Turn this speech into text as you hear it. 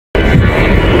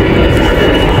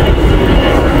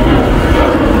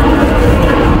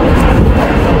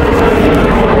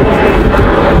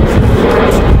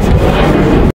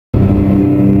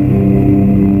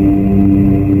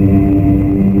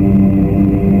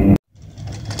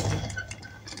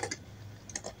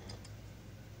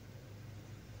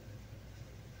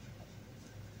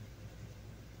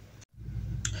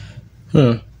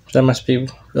Hmm. That must be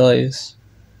Willy's.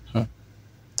 Hmm.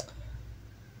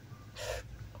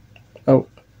 Oh.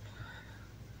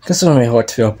 Guess it's gonna be hard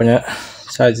to open it.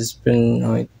 Besides, it's been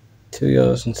like 2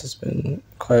 years since it's been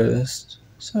closed.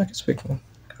 So I guess we can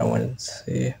go in and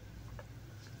see.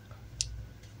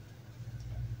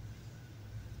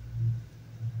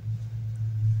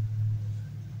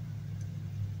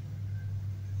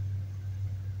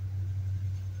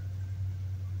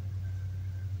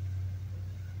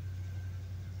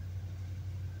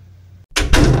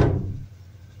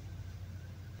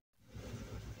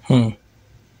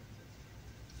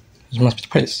 This must be the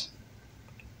place.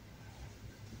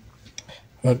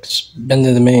 Looks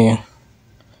bended to me.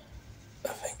 I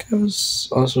think I was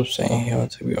also saying here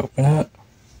to reopen it.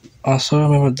 Also, I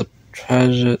remember the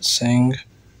treasure thing.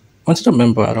 I don't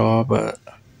remember at all, but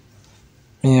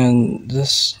man,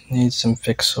 this needs some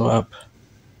fixer up.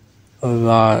 A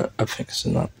lot of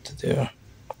fixing up to do.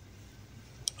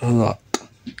 A lot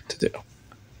to do.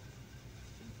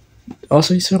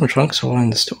 Also, you see my trunks all in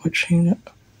the storage unit.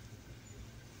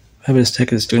 Maybe this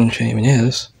ticket is doing even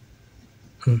is.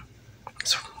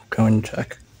 Let's go and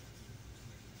check.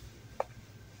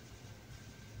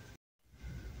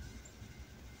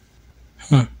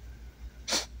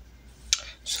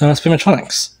 So that's pretty much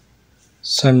trunks.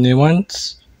 Some new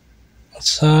ones.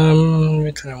 Some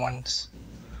returning ones.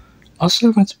 Also,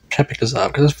 I want to try to pick this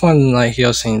up because this one like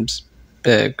here seems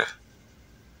big.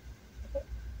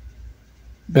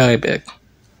 Very big.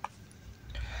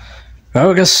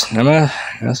 Well, I guess I'm gonna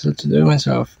ask what to do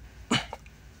myself. I'll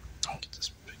get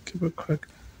this pick real quick.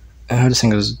 I heard this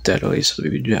thing is deadly, so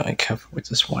be really careful with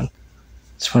this one.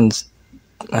 This one's.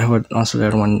 I heard also the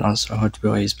other one also heard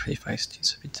really is pretty feisty,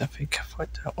 so be definitely careful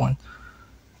with that one.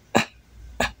 I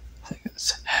think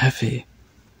it's heavy.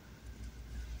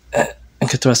 And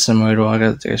get the rest of them later. I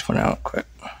gotta take this one out quick.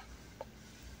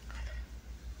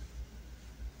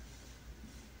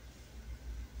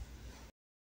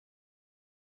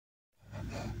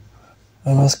 I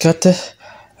almost got it.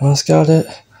 I almost got it.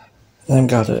 And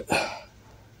got it. I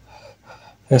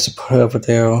have to put it over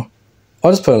there. I'll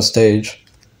just put it on stage.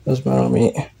 Doesn't matter to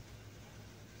me.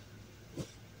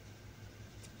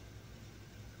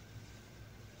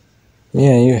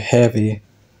 Yeah, you're heavy.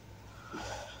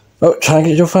 Oh, try and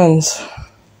get your friends.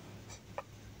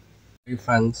 Your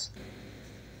friends.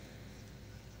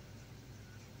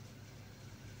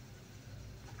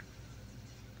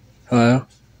 Hello?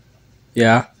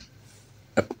 Yeah?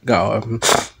 Go. Open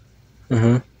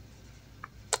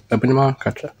them all?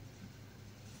 Gotcha.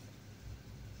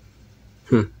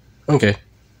 Okay.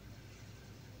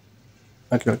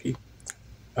 Okay.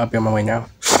 I'll be on my way now.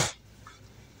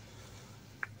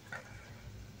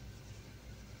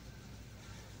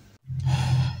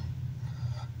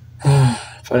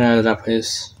 Find out of that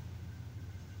place.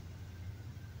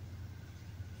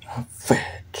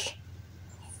 Fridge.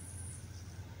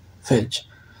 Fridge.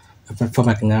 I'm gonna fall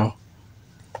back now.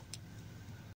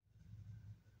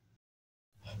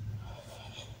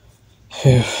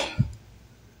 Phew.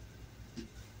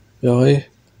 Really?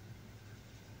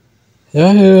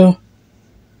 Yahoo!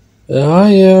 Where are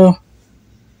you?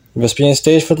 You must be on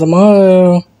stage for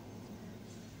tomorrow.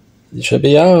 You should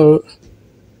be out.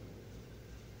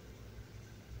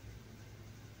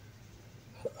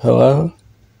 Hello?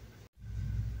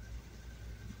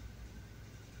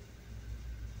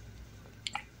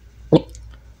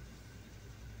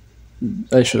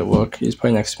 That should have worked. He's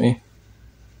probably next to me.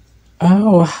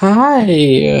 Oh,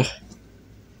 hi!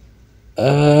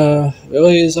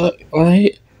 Really, is that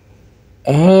right?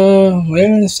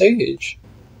 We're on the stage.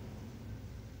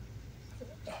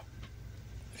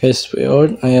 Okay,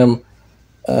 sweetheart, I am,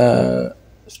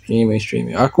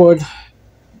 extremely awkward.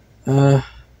 What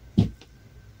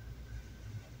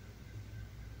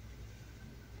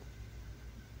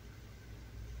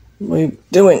are you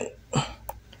doing?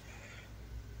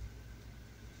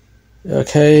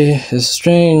 Okay, this is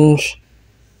strange.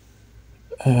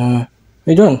 What are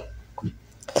you doing?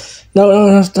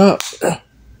 No, stop.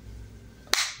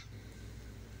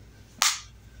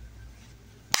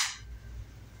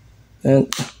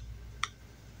 And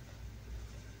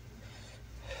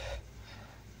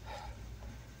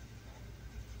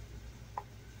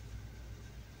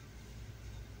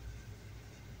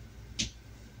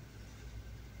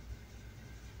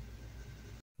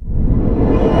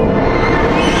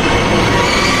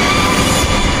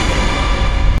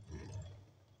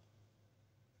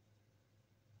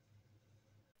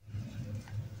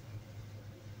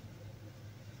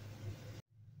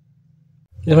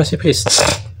you must be please.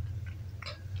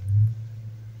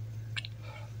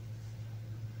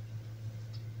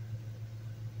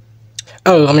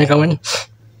 Oh, I'm gonna go in.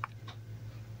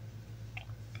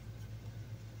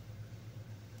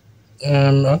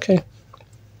 Okay.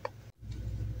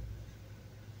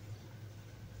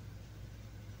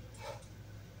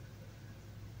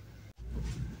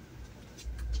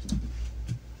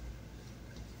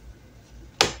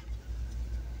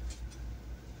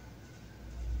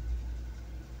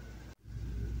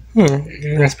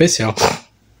 You're in a space here.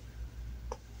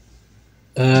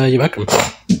 You're welcome.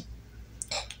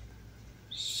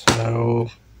 So,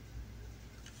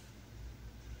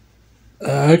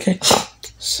 okay.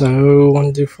 So, what do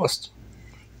you do first?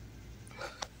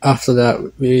 After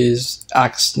that, we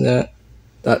accident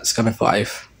that's coming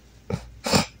 5.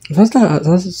 That's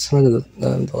some of the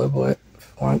level it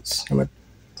once. My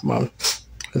mom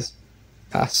was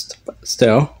passed, but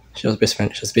still, she was best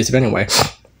friend. She was best friend anyway.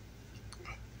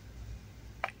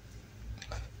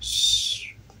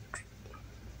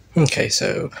 Okay,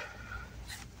 so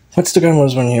what's the gun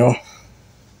was one here?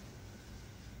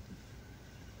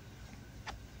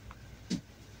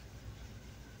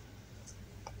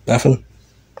 Nothing.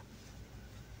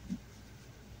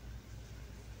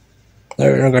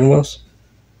 No gun was.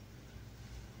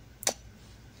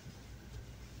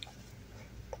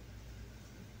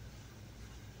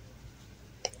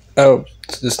 Oh,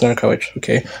 there's no courage.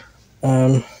 Okay.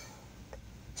 Do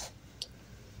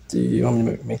you want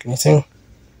me to make anything?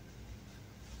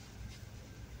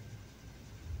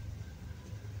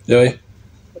 Really?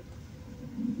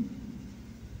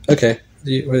 Okay.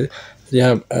 Do you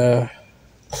have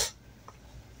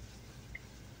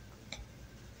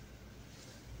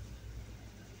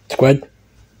squid?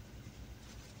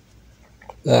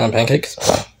 Pancakes?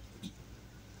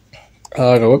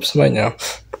 I'll go whip some right now.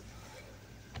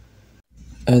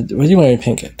 What do you want in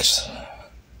pancakes?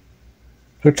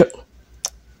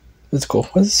 That's cool.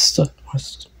 What's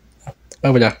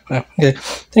over there? Oh, okay.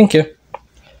 Thank you.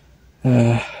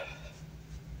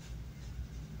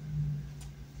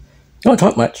 Don't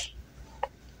talk much.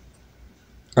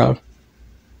 Oh.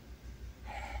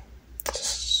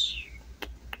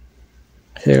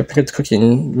 Here, pick up the cookie.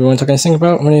 You want to talk anything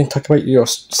about? I want to talk about your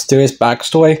mysterious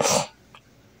backstory.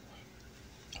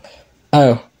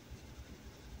 Oh.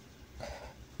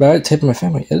 Right, tape of my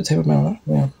family. Yeah, the tape of my mom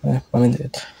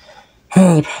did.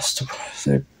 They passed away.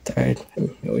 They died.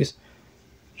 Always.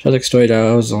 Tragic story that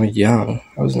I was only young.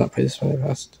 I was in that place when they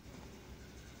passed.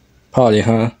 Probably,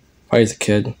 huh? Probably as a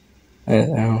kid. I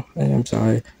don't know. I'm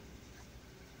sorry.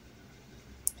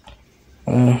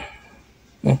 Okay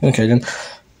then.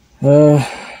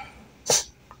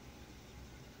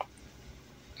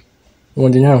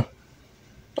 What do you know?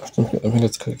 I think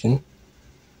it's cooking.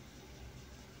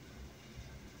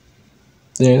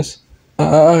 Yes.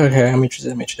 Okay, I'm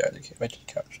interested. I'm interested. Okay, right to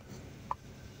the couch.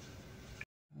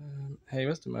 Hey,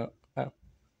 where's the moat? Oh.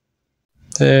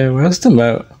 Hey, where's the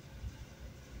moat?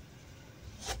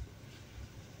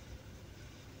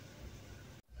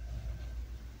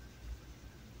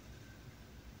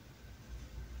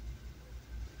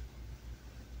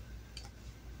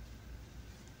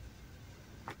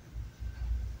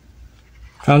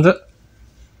 Found it?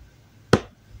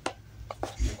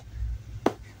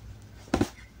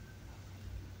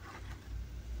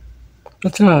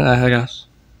 What's in it, I guess?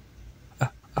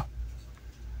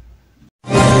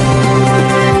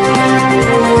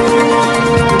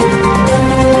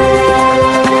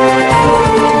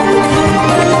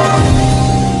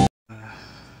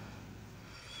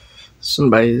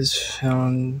 Somebody's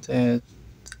found it.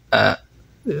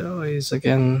 Always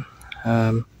again.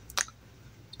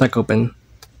 Back open.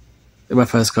 The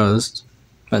Wi-Fi is closed,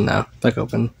 but now back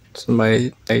open.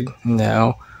 Somebody died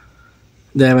now.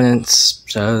 The evidence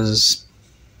says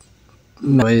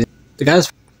the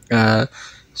guys.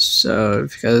 So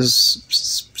if you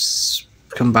guys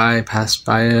come by, pass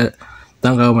by it,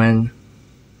 don't go in.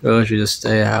 Go, you just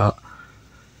stay out.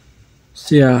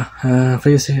 So yeah,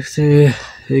 please safety,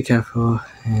 be careful,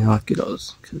 and lock your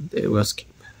doors because they will escape.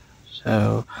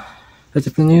 So that's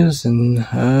it for the news, and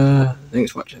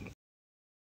thanks for watching.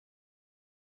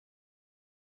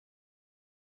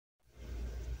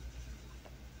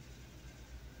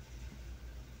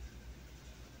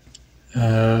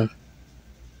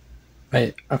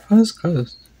 Wait, our phone is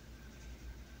closed.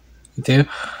 You do?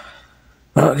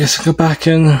 Well, I guess I'll go back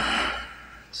in.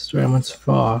 This is where I went so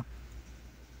far.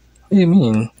 What do you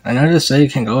mean? I know they say you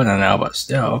can't go there now, but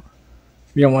still.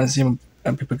 We don't want to see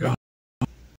people go.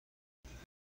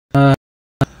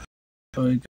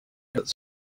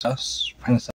 Us.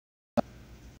 Okay.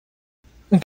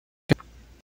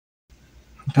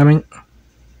 Coming.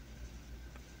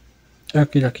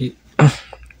 Okie dokie.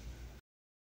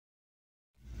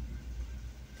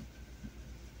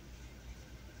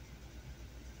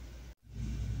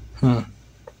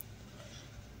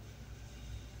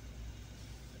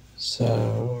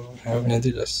 So, how are we gonna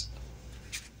do this?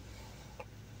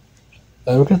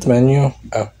 Look at the menu.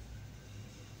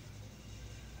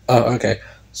 Oh, okay.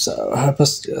 So, help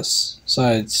us do this.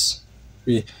 Sides.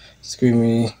 Screen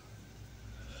me.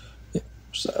 Yep,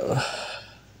 so.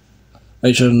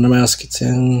 Make sure the mouse gets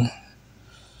in.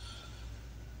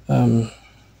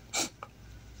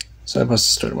 So I must have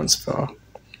started once before.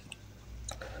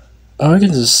 Oh, I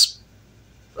can just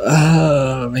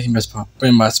make him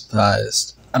bring my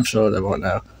surprised. I'm sure they won't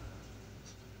know.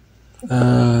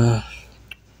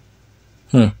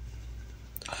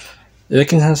 You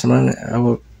can have someone I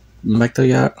will make the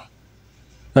yet.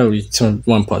 Oh,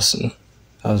 one person.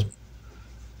 That was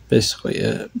basically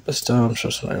it. But still, I'm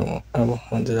sure somebody won't. I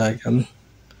won't do that again.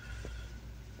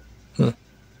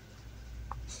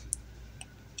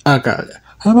 I got it.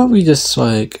 How about we just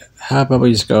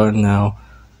go now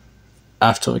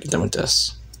after we get done with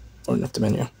this? Open up the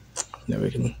menu. Then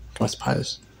we can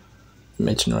customize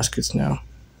mention rescues now.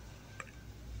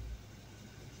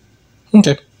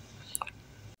 Okay.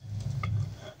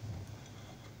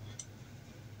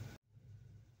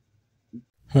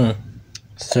 So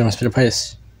there must be the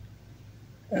place.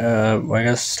 Well, I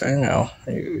guess I know.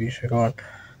 You should go on.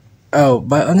 Oh,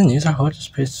 but on the news, I heard this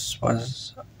place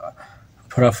was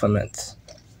put off limits.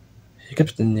 You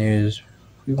get the news.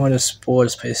 We want to explore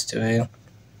this place doing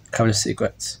cover the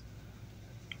secrets.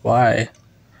 Why?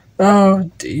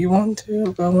 Oh, do you want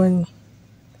to go in?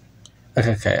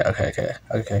 Okay.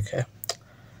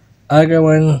 I'll go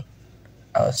in.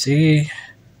 I'll see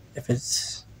if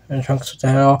it's in trunks with the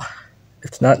hell. If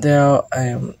it's not there, I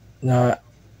am not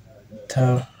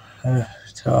tell them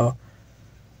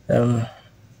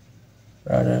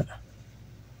about it.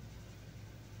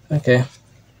 Okay.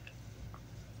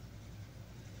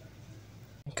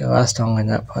 Okay, last time in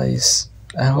that place,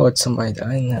 I heard somebody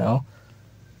dying now.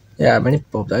 Yeah, many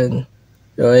people died.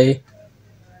 Really?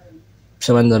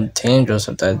 Some of the teenagers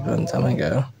have died a long time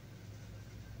ago.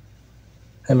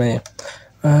 How many?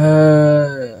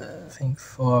 I think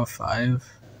 4 or 5.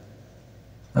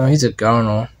 Oh, he's a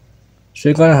goner. Should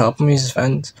we go and help him? He's his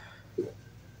friend.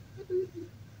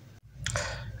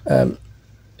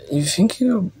 You think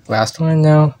you last one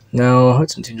now? No, I heard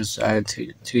some teenagers died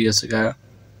 2 years ago.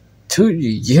 2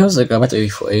 years ago? About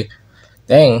 40.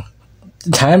 Dang.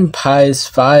 The time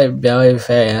passes by very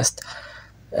fast.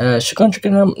 Should go and check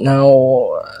him out?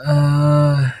 No.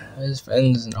 His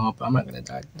friends know, but I'm not gonna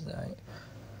die tonight.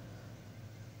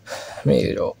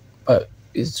 Maybe though, but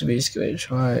it's basically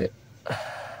try.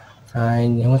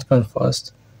 Fine, you want to go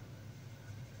first?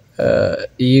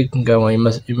 You can go on.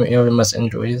 You already must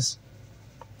injuries.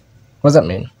 What does that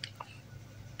mean?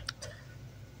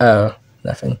 Oh,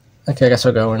 nothing. Okay, I guess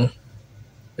we're going.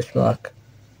 Wish me luck.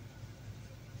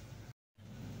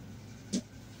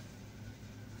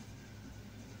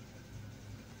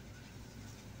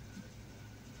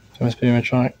 So must be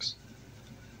electronics.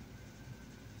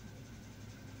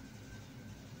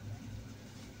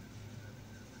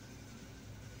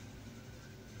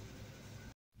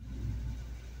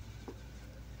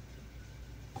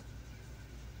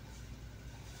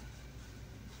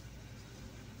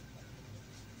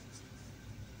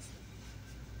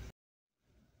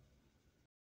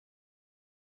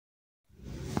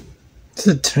 This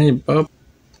is a tiny bub.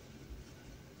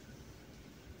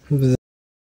 I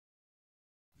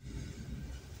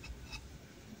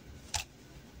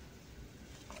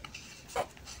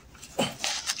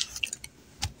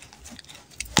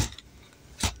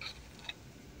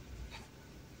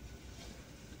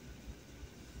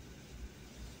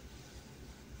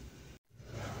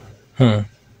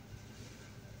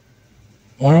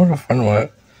wonder what the fun was.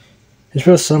 He's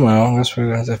real somehow, unless we're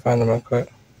gonna have to find him real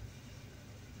quick.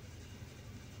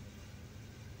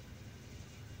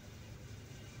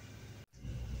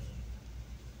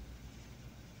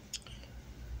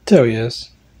 There he is.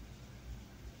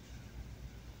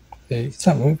 Yeah, he's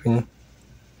not moving.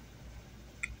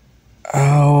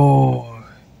 Oh.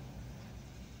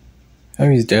 Oh,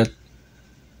 he's dead.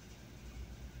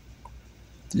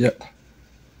 Yep.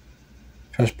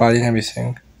 His body and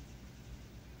everything.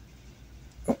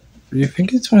 Oh, do you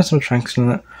think it's one of some trunks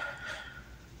in it?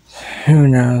 Who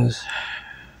knows?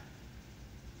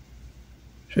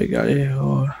 Should we go here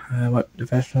or what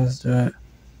professionals do it?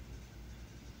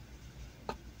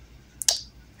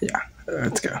 Yeah,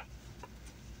 let's go.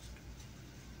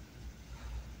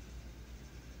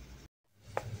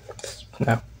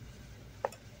 No.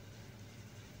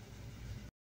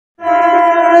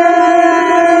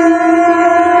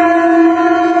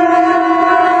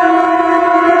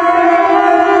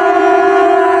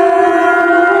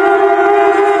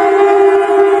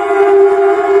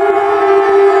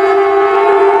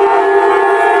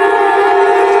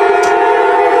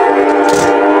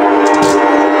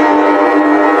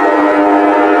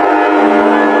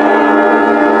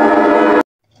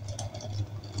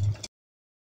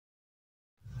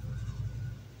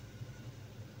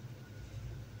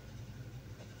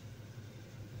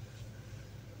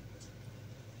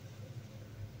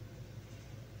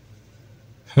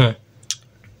 Hmm.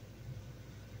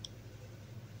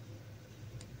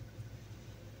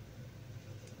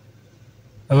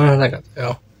 I wonder how that got to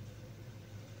go.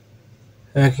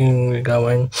 Hacking, we're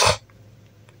going.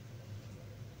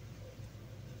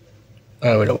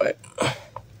 Oh, wait, wait.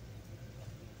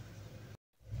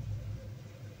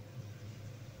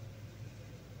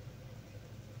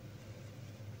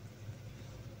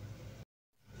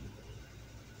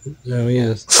 There he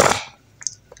is.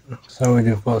 So we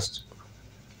do first.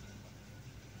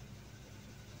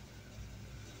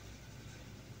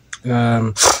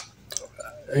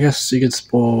 I guess you get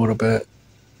spoiled a little bit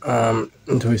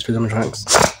until we speed on the tracks.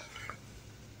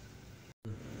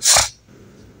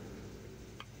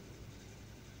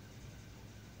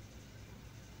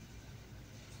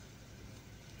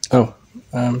 Oh,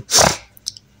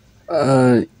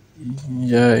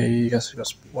 yeah, I guess we got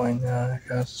spoiled now, I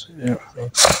guess. Yeah, for me.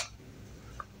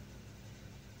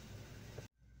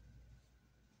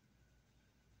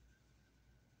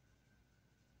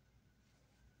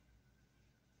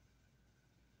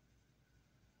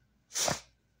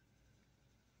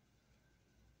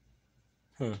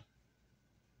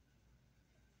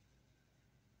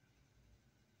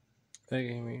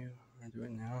 Begging me to do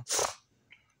it now.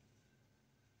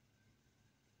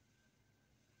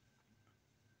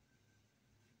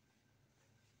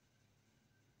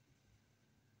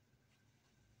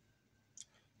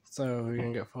 So we're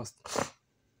gonna get first.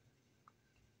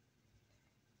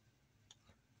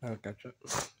 Oh, gotcha.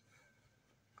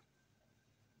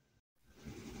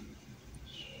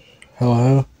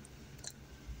 Hello?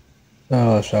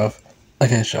 Oh, Chef.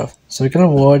 Okay, Chef. So we can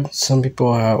award some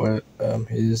people out with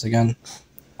his again.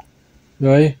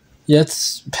 Right? Yeah,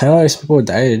 it's apparently some people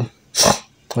died.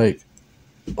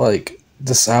 Like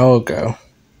this hour ago.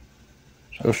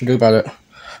 So we should do about it.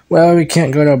 Well, we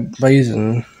can't go to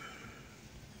Blazing.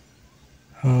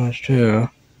 Oh, it's true.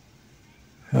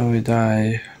 How we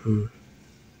die?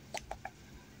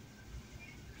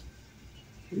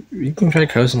 You can try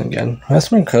closing again. Last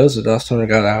time we closed it, last time we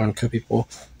got out and killed people.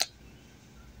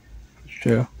 It's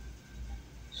true.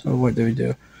 So what do we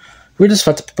do? We just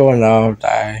let the people now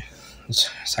die.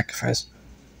 It's sacrifice.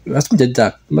 Last time we did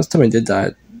that. Last time we did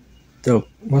that. Though,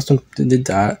 last time we did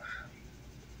that,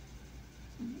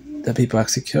 the people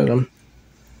actually killed him.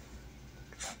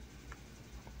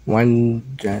 One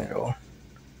general.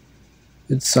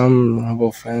 Did some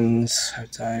noble friends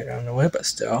have died on the way, but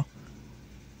still.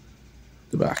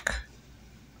 The back.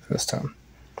 First time.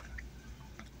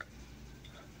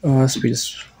 Unless we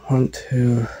just want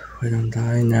to let them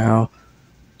die now.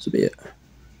 So be it.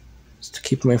 Just to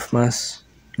keep them away from us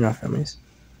and our families.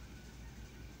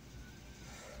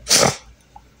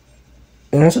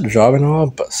 And it's a job and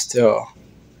all, but still.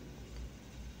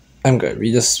 I'm good.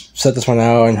 We just set this one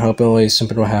out and hopefully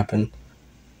something will happen.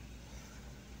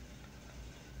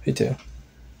 Me too.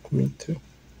 Me too.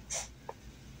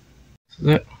 Is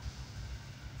it?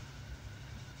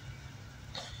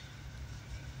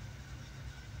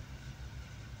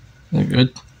 They're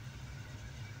good.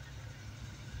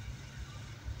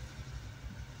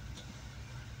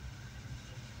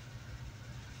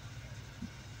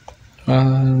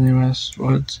 The rest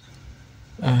what?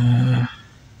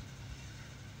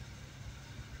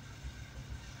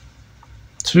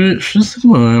 Just leave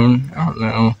them alone. I don't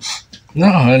know.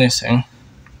 Not anything.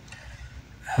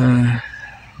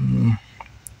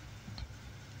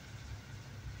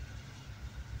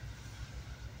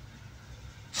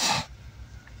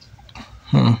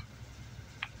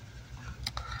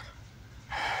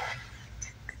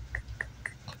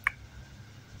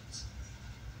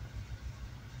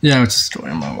 Yeah, I was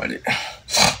destroying them already.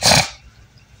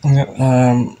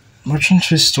 Yeah, which one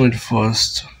should we destroy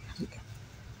first?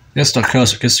 Guess the kill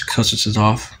switch is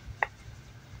off.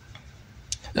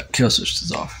 Yeah, kill switch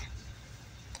is off.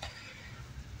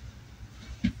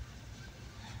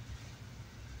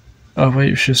 Oh wait,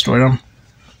 you should destroy them.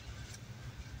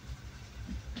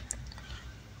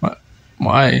 What?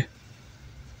 Why?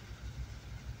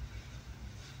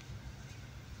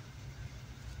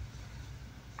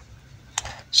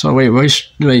 So wait, you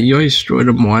already destroyed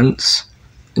them once,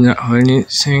 and not heard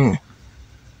anything.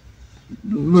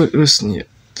 Look, listen,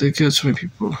 they killed so many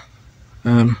people.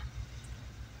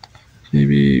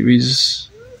 Maybe we just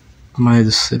might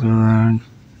just sleep around.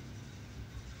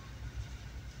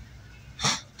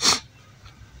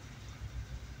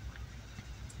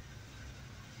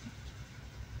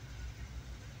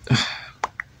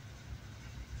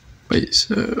 Wait,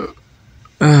 so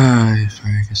I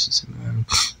guess it's around.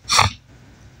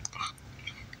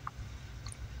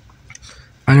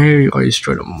 I know you already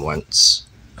destroyed them once.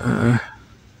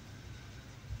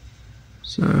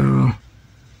 So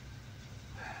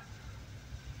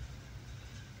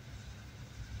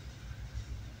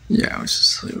Yeah, I was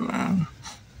just sleeping around.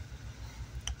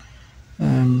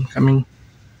 I mean,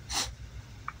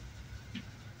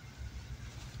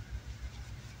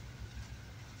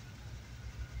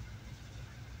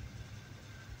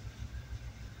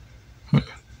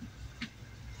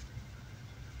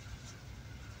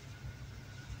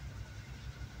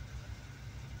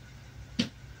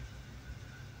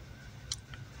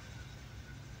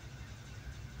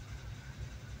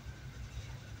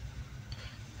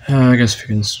 I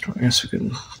guess we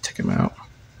can take him out.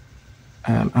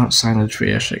 Outside the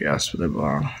tree-ish, I guess, with a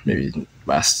bar. Maybe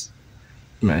last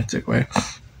minute away.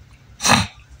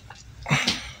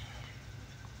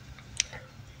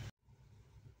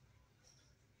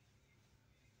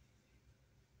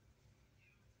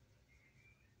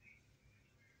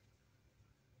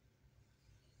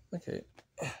 Okay.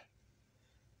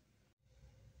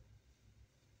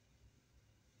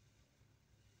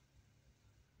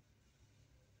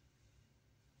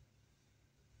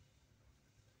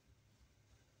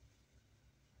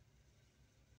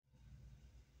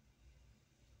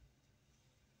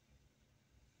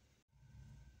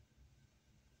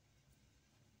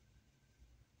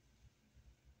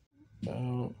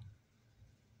 Oh,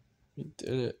 we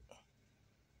did it.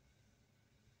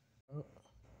 Oh,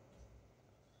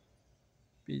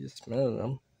 we just met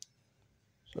them.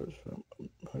 So it's from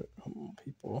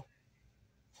people.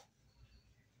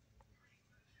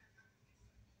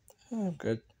 Yeah, I'm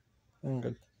good. I'm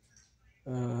good.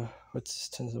 What's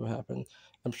tends to happen?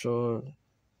 I'm sure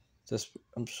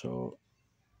I'm sure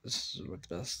this is what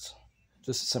the best.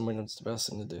 Just someone that's the best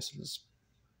thing to do. So just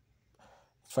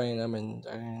fighting them and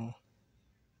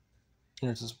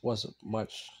there just wasn't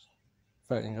much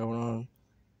fighting going on.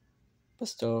 But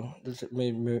still,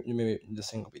 maybe this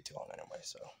thing will be too long anyway.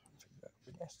 So I think that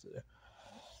would be nice to do.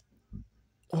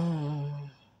 Uh,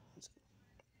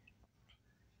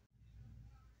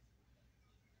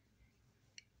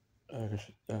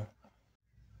 uh,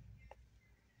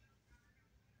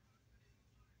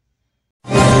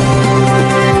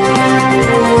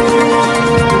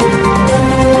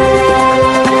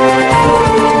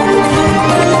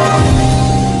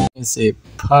 it's a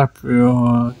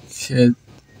popular kid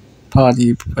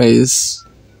party place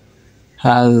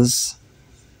has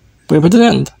we're at the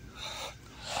end.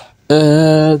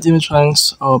 Demon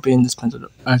trunks are being dismantled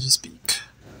as we speak.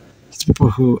 It's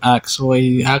people who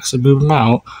actually move them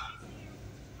out.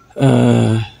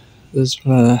 There's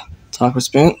talk with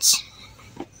Spence.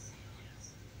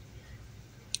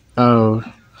 Oh,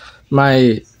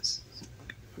 my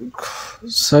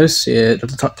associate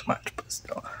doesn't talk too much, but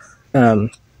still.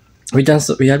 We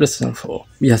have this before.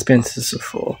 We have Spence this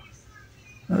before.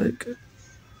 Like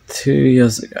 2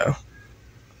 years ago.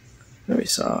 We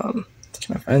saw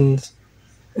my friends.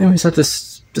 And we saw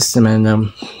this man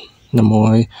no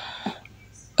more.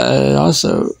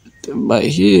 Also, right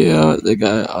here, the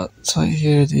guy outside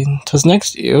here, was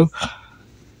next to you,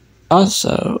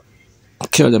 also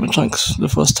killed him in chunks the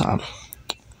first time.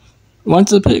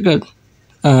 Once is pretty good.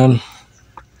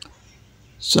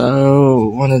 So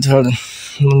wanted to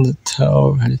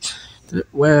tell that,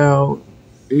 well,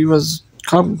 he was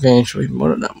confidential, he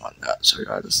murdered them on that, so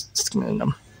I just commend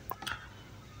him.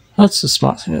 That's the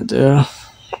smart thing to do.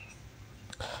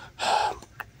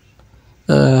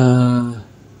 Oh,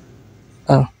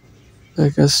 I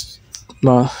guess,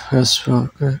 well, yes, well,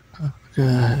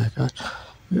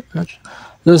 gotcha.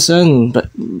 Listen,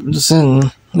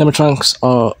 number trunks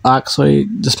are actually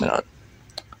dismantled.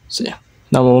 See,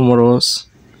 number one models.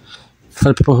 For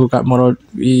the people who got modeled,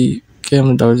 we gave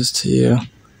them those to you.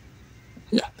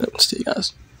 Yeah, that one's to you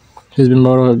guys. He's been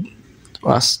modeled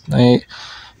last night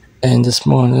and this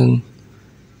morning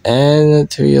and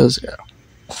 2 years ago.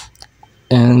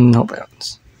 And no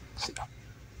bounds.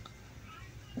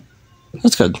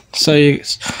 That's good.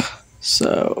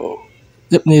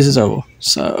 Yep, news is over.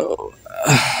 So,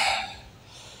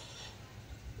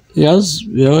 you guys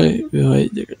really, really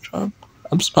did a good job.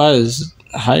 I'm surprised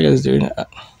how you guys doing that.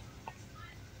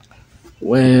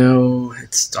 Well,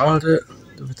 it started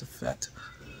with the fact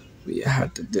we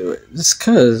had to do it. Just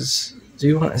because, do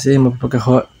you want to see him with a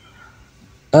hot?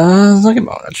 Look at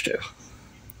that too.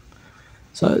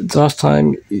 So, last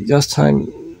time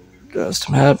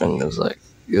happened, it was like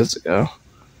years ago.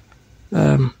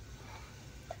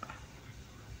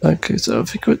 Okay, so I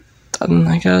think we're done,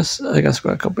 I guess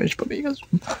we're a couple minutes, but because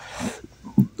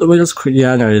we just quick,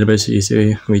 yeah, no, it'll be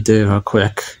easy. We do a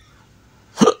quick.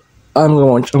 I'm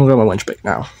going to my lunch break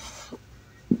now.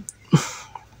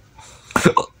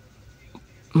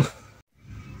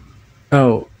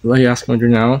 Oh, what are you asking me to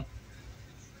do now?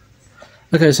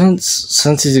 Okay,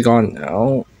 since he's gone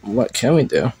now, what can we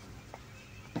do?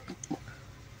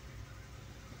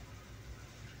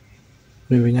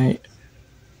 movie night.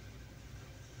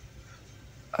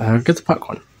 Get the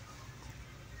popcorn.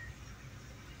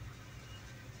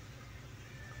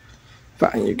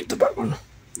 Fine, you get the popcorn.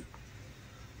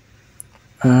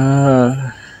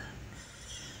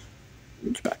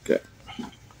 Reach back there.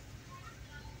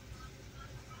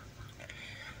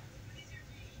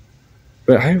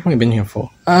 But how have you been here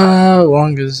for?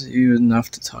 Long as you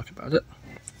enough to talk about it.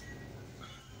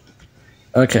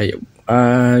 Okay,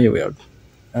 you're weird.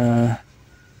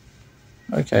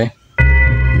 Okay.